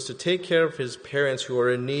do, which was to take care of his parents who are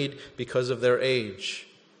in need because of their age.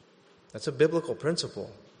 That's a biblical principle.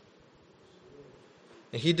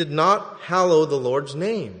 And he did not hallow the Lord's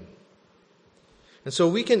name. And so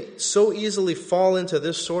we can so easily fall into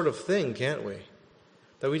this sort of thing, can't we?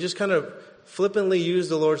 That we just kind of flippantly use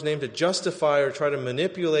the Lord's name to justify or try to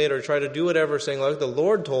manipulate or try to do whatever, saying, like, the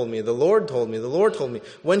Lord told me, the Lord told me, the Lord told me,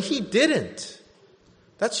 when he didn't.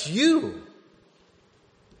 That's you.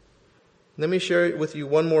 Let me share with you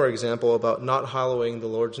one more example about not hallowing the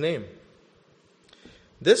Lord's name.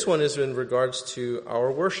 This one is in regards to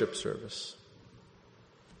our worship service.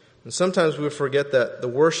 And sometimes we forget that the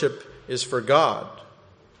worship is for God,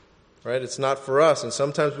 right? It's not for us. And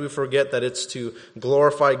sometimes we forget that it's to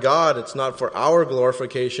glorify God. It's not for our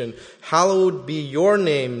glorification. Hallowed be your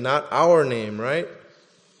name, not our name, right?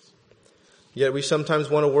 Yet we sometimes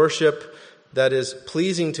want to worship that is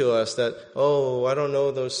pleasing to us, that, oh, I don't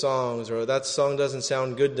know those songs, or that song doesn't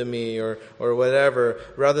sound good to me, or whatever,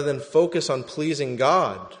 rather than focus on pleasing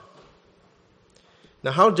God.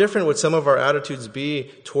 Now, how different would some of our attitudes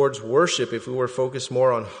be towards worship if we were focused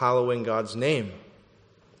more on hallowing God's name,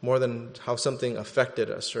 more than how something affected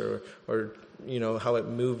us, or how it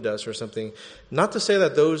moved us or something? Not to say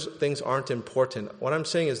that those things aren't important. What I'm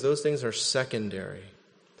saying is those things are secondary,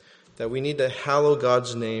 that we need to hallow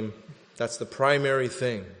God's name. That's the primary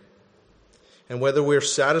thing. And whether we're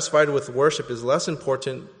satisfied with worship is less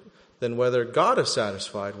important than whether God is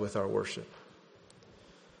satisfied with our worship.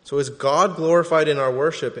 So is God glorified in our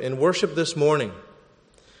worship? In worship this morning,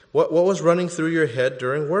 what was running through your head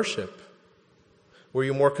during worship? Were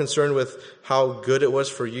you more concerned with how good it was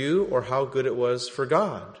for you or how good it was for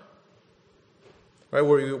God? Right?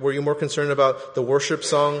 Were you more concerned about the worship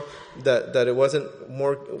song that it wasn't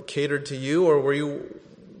more catered to you, or were you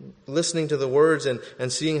listening to the words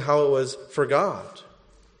and seeing how it was for God?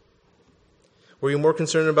 Were you more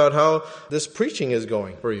concerned about how this preaching is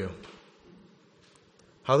going for you?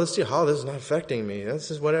 How this is not affecting me.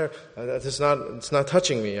 This is whatever. It's not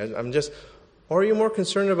touching me. Or are you more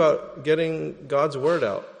concerned about getting God's word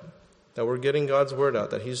out? That we're getting God's word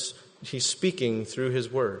out, that He's speaking through His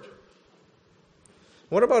word.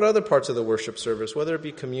 What about other parts of the worship service, whether it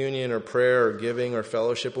be communion or prayer or giving or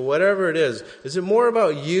fellowship or whatever it is? Is it more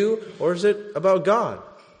about you or is it about God?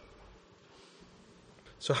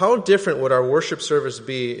 So how different would our worship service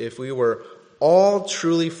be if we were all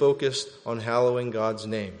truly focused on hallowing God's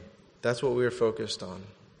name? That's what we are focused on.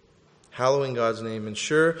 Hallowing God's name. And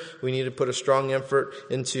sure, we need to put a strong effort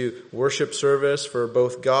into worship service for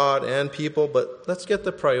both God and people, but let's get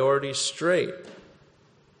the priorities straight.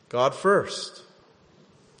 God first.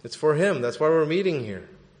 It's for Him. That's why we're meeting here.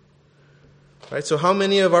 Right? So how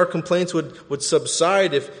many of our complaints would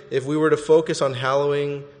subside if we were to focus on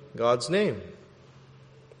hallowing God's name?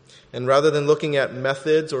 And rather than looking at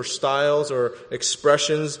methods or styles or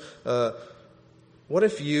expressions, what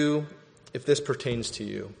if this pertains to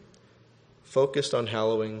you, focused on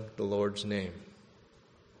hallowing the Lord's name?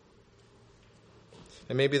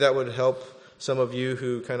 And maybe that would help some of you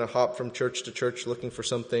who kind of hop from church to church looking for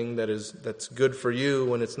something that's good for you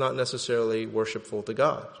when it's not necessarily worshipful to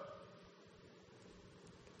God.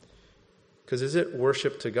 Because is it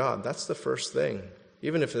worship to God? That's the first thing.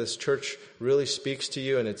 Even if this church really speaks to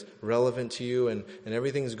you and it's relevant to you and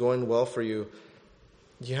everything's going well for you,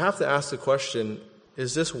 you have to ask the question,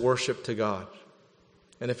 is this worship to God?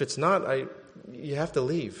 And if it's not, you have to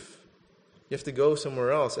leave. You have to go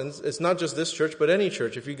somewhere else. And it's not just this church, but any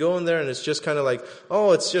church. If you go in there and it's just kind of like,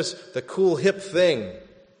 oh, it's just the cool hip thing.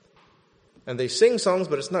 And they sing songs,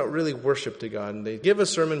 but it's not really worship to God. And they give a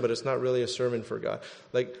sermon, but it's not really a sermon for God.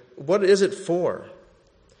 Like, what is it for?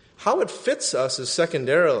 How it fits us is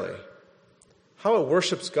secondarily. How it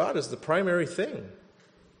worships God is the primary thing.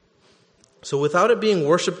 So without it being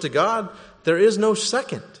worship to God, there is no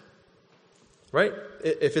second. Right?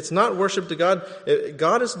 If it's not worship to God,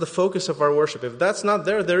 God is the focus of our worship. If that's not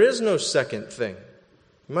there, there is no second thing.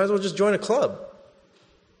 You might as well just join a club.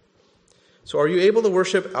 So are you able to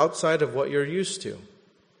worship outside of what you're used to?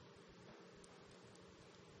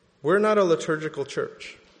 We're not a liturgical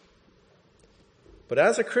church. But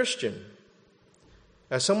as a Christian,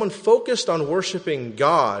 as someone focused on worshiping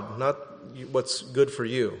God, not what's good for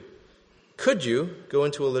you, could you go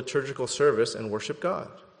into a liturgical service and worship God?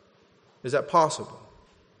 Is that possible?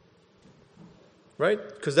 Right?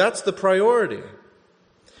 Because that's the priority.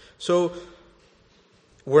 So,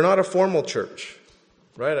 we're not a formal church.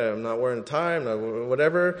 Right? I'm not wearing a tie, I'm not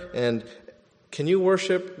whatever. And can you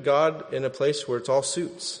worship God in a place where it's all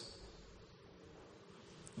suits?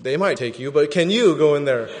 They might take you, but can you go in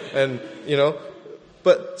there? And,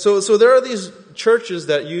 but so there are these churches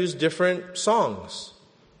that use different songs.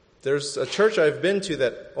 There's a church I've been to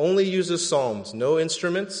that only uses psalms, no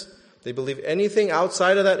instruments. They believe anything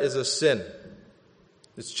outside of that is a sin.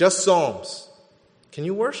 It's just psalms. Can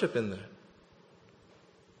you worship in there?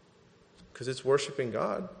 Because it's worshiping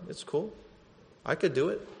God. It's cool. I could do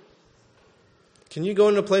it. Can you go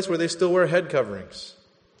into a place where they still wear head coverings?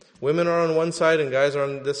 Women are on one side and guys are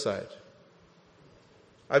on this side.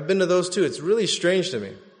 I've been to those too. It's really strange to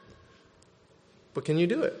me. But can you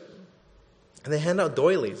do it? And they hand out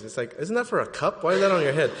doilies. It's like, isn't that for a cup? Why is that on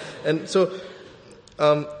your head? And so,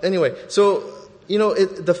 anyway, so,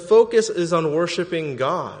 the focus is on worshiping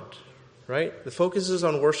God, right? The focus is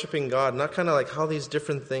on worshiping God, not kind of like how these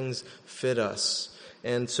different things fit us.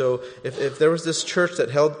 And so if there was this church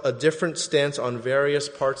that held a different stance on various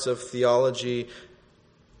parts of theology,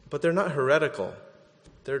 but they're not heretical.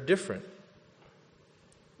 They're different.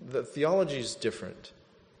 The theology is different.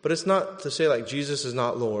 But it's not to say like Jesus is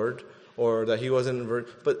not Lord or that He wasn't,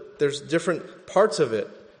 but there's different parts of it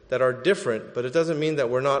that are different, but it doesn't mean that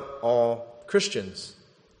we're not all Christians.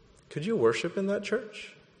 Could you worship in that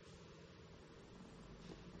church?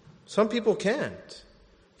 Some people can't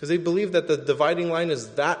because they believe that the dividing line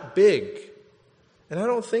is that big. And I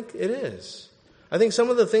don't think it is. I think some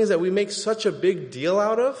of the things that we make such a big deal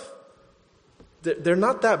out of, they're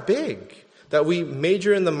not that big, that we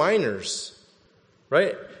major in the minors,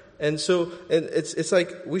 right? And so it's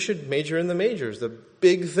like we should major in the majors, the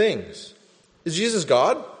big things. Is Jesus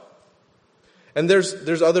God? And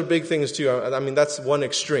there's other big things too. I mean, that's one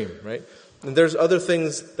extreme, right? And there's other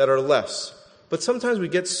things that are less. But sometimes we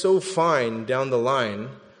get so fine down the line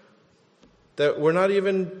that we're not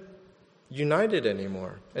even united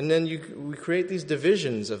anymore. And then we create these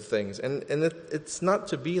divisions of things, and it's not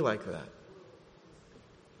to be like that.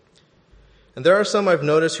 And there are some I've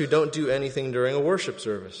noticed who don't do anything during a worship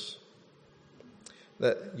service.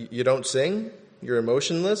 That you don't sing, you're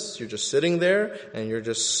emotionless, you're just sitting there, and you're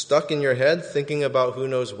just stuck in your head thinking about who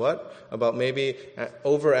knows what, about maybe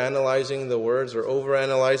overanalyzing the words or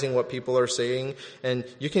overanalyzing what people are saying. And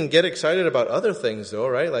you can get excited about other things though,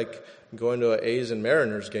 right? Like going to an A's and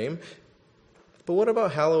Mariners game. But what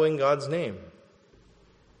about hallowing God's name?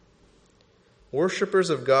 Worshippers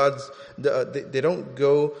of God, they don't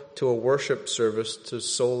go to a worship service to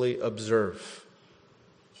solely observe.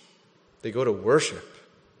 They go to worship.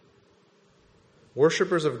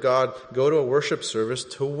 Worshippers of God go to a worship service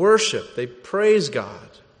to worship. They praise God.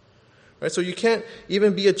 Right? So you can't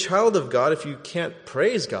even be a child of God if you can't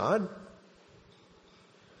praise God.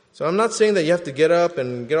 So I'm not saying that you have to get up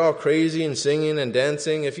and get all crazy and singing and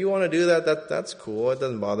dancing. If you want to do that, that's cool. It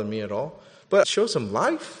doesn't bother me at all. But show some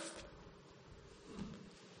life.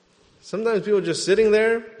 Sometimes people just sitting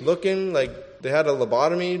there looking like they had a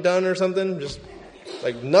lobotomy done or something, just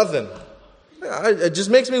like nothing. It just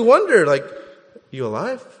makes me wonder, like, you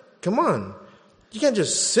alive? Come on. You can't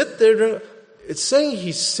just sit there. It's saying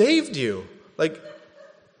he saved you. Like,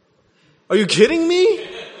 are you kidding me?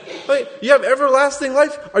 Like, you have everlasting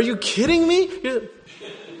life? Are you kidding me?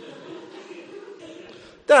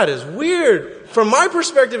 That is weird. From my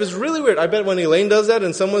perspective, it's really weird. I bet when Elaine does that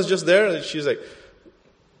and someone's just there, she's like,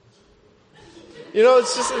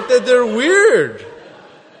 it's just that they're weird.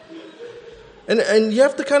 And you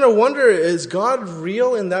have to kind of wonder, is God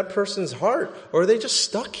real in that person's heart? Or are they just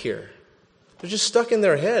stuck here? They're just stuck in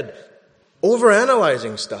their head,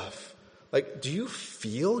 overanalyzing stuff. Like, do you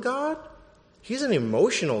feel God? He's an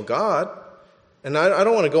emotional God. And I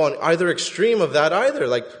don't want to go on either extreme of that either.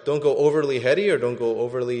 Like, don't go overly heady or don't go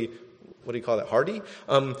overly, hardy?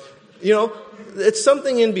 It's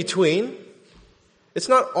something in between. It's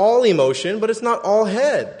not all emotion, but it's not all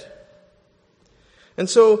head. And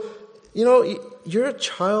so, you're a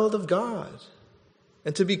child of God.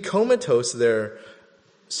 And to be comatose there,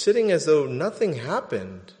 sitting as though nothing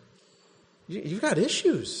happened, you've got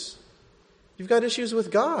issues. You've got issues with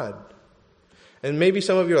God. And maybe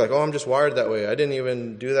some of you are like, oh, I'm just wired that way. I didn't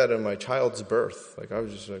even do that in my child's birth. Like, I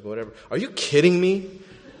was just like, whatever. Are you kidding me?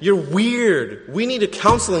 You're weird. We need a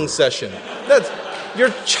counseling session. Your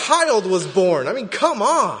child was born. I mean, come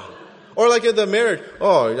on. Or like at the marriage,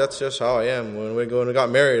 oh, that's just how I am. When we got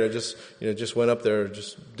married, I just went up there,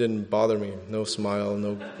 just didn't bother me. No smile,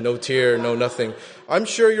 no tear, no nothing. I'm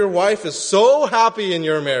sure your wife is so happy in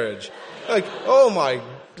your marriage. Like, oh my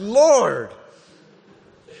Lord.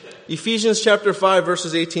 Ephesians chapter 5,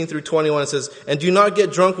 verses 18 through 21, it says, "And do not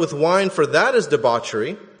get drunk with wine, for that is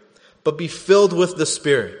debauchery, but be filled with the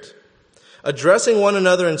Spirit, addressing one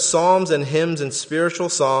another in psalms and hymns and spiritual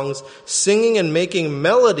songs, singing and making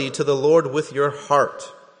melody to the Lord with your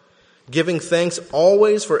heart, giving thanks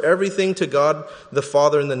always for everything to God the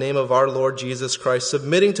Father in the name of our Lord Jesus Christ,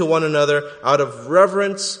 submitting to one another out of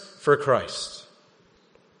reverence for Christ."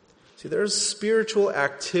 See, there's spiritual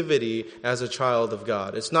activity as a child of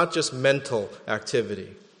God. It's not just mental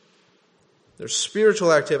activity. There's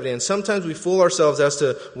spiritual activity, and sometimes we fool ourselves as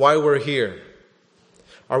to why we're here.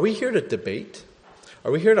 Are we here to debate? Are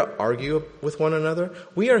we here to argue with one another?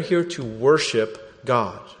 We are here to worship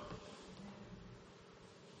God.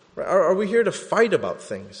 Are we here to fight about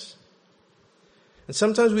things? And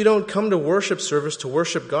sometimes we don't come to worship service to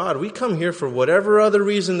worship God. We come here for whatever other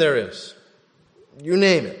reason there is. You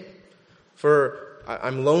name it. For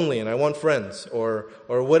I'm lonely and I want friends, or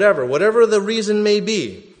whatever the reason may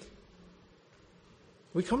be.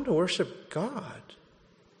 We come to worship God.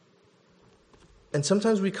 And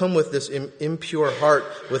sometimes we come with this impure heart,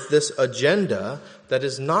 with this agenda that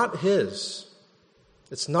is not His.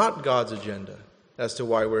 It's not God's agenda as to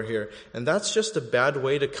why we're here. And that's just a bad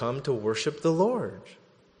way to come to worship the Lord.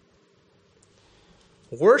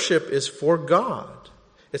 Worship is for God.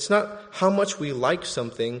 It's not how much we like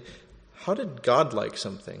something. How did God like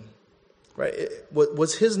something? Right?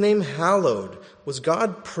 Was His name hallowed? Was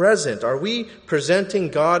God present? Are we presenting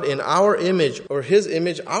God in our image, or His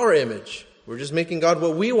image, our image? We're just making God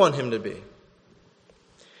what we want Him to be.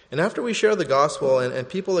 And after we share the gospel and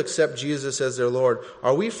people accept Jesus as their Lord,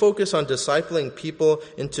 are we focused on discipling people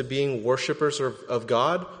into being worshipers of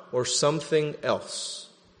God or something else?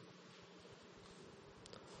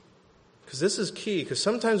 Because this is key. Because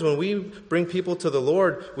sometimes when we bring people to the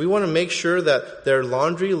Lord, we want to make sure that their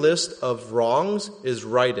laundry list of wrongs is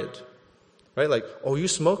righted. Right? Like, oh, you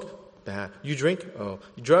smoke? bad. You drink? Oh.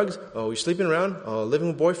 Drugs? Oh. You sleeping around? Oh. Living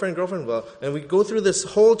with boyfriend, girlfriend? Well, and we go through this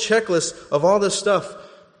whole checklist of all this stuff.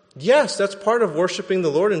 Yes, that's part of worshiping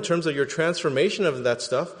the Lord in terms of your transformation of that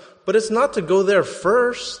stuff, but it's not to go there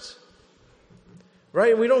first.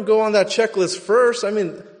 Right? We don't go on that checklist first. I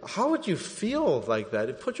mean, how would you feel like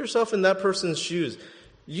that? Put yourself in that person's shoes.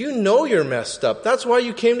 You know you're messed up. That's why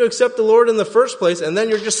you came to accept the Lord in the first place, and then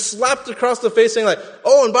you're just slapped across the face saying like,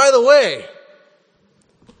 oh, and by the way,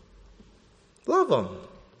 love them.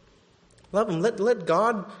 Love them. Let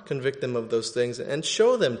God convict them of those things and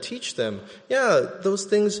show them, teach them. Yeah, those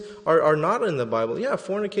things are not in the Bible. Yeah,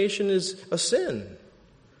 fornication is a sin.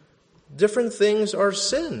 Different things are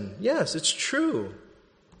sin. Yes, it's true.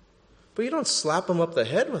 But you don't slap them up the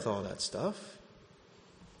head with all that stuff.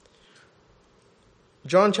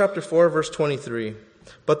 John chapter 4, verse 23.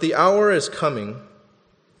 But the hour is coming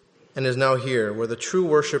and is now here, where the true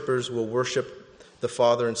worshipers will worship the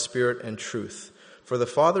Father in spirit and truth. For the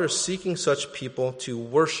Father is seeking such people to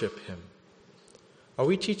worship Him. Are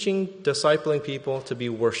we teaching, discipling people to be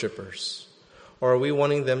worshipers? Or are we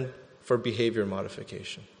wanting them for behavior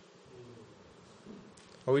modification?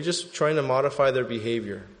 Are we just trying to modify their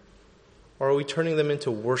behavior? Or are we turning them into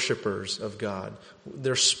worshipers of God,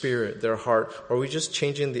 their spirit, their heart? Or are we just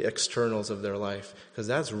changing the externals of their life? Because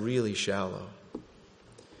that's really shallow.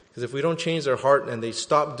 Because if we don't change their heart and they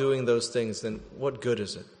stop doing those things, then what good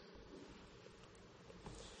is it?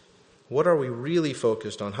 What are we really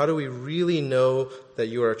focused on? How do we really know that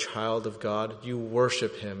you are a child of God? You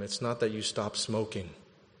worship Him. It's not that you stop smoking,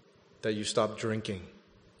 that you stop drinking,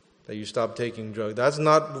 that you stop taking drugs. That's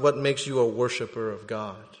not what makes you a worshiper of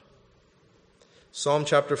God. Psalm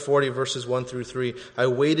chapter 40, verses 1 through 3. I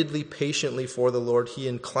waited patiently for the Lord. He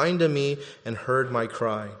inclined to me and heard my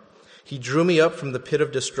cry. He drew me up from the pit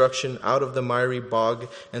of destruction, out of the miry bog,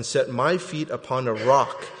 and set my feet upon a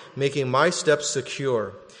rock, making my steps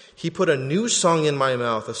secure. He put a new song in my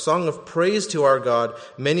mouth, a song of praise to our God.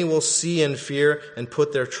 Many will see and fear and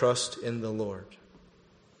put their trust in the Lord.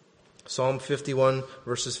 Psalm 51,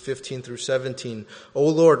 verses 15 through 17. O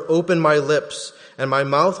Lord, open my lips, and my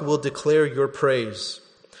mouth will declare your praise.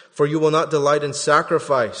 For you will not delight in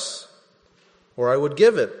sacrifice, or I would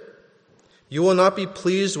give it. You will not be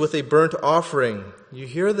pleased with a burnt offering. You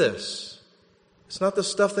hear this? It's not the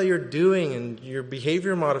stuff that you're doing and your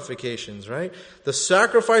behavior modifications, right? The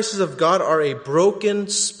sacrifices of God are a broken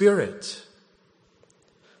spirit,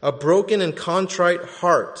 a broken and contrite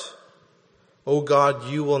heart. O God,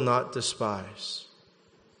 you will not despise.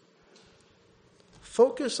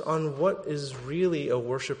 Focus on what is really a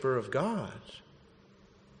worshiper of God.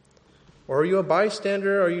 Or are you a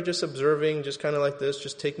bystander? Are you just observing, just kind of like this,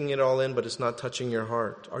 just taking it all in, but it's not touching your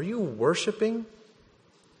heart? Are you worshiping?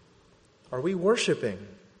 Are we worshiping?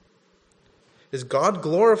 Is God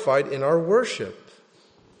glorified in our worship?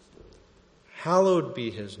 Hallowed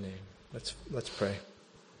be His name. Let's pray.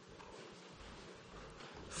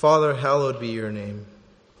 Father, hallowed be your name.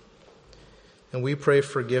 And we pray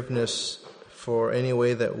forgiveness for any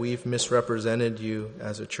way that we've misrepresented you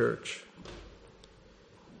as a church.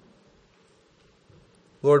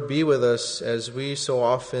 Lord, be with us as we so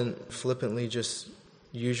often flippantly just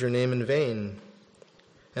use your name in vain.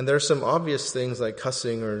 And there's some obvious things like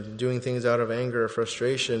cussing or doing things out of anger or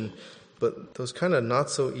frustration, but those kind of not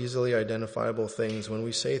so easily identifiable things when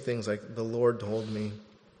we say things like, the Lord told me,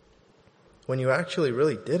 when you actually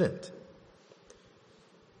really didn't.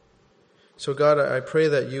 So God, I pray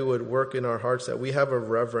that you would work in our hearts, that we have a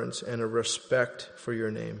reverence and a respect for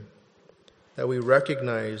your name, that we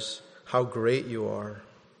recognize how great you are.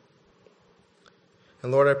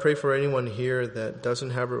 And Lord, I pray for anyone here that doesn't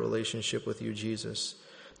have a relationship with you, Jesus,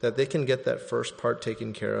 that they can get that first part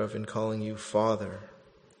taken care of in calling you Father.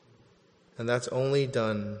 And that's only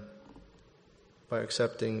done by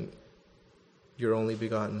accepting your only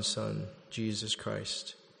begotten Son, Jesus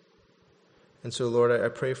Christ. And so, Lord, I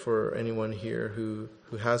pray for anyone here who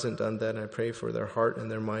hasn't done that, and I pray for their heart and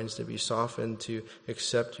their minds to be softened to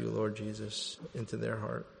accept you, Lord Jesus, into their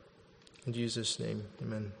heart. In Jesus' name,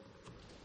 amen.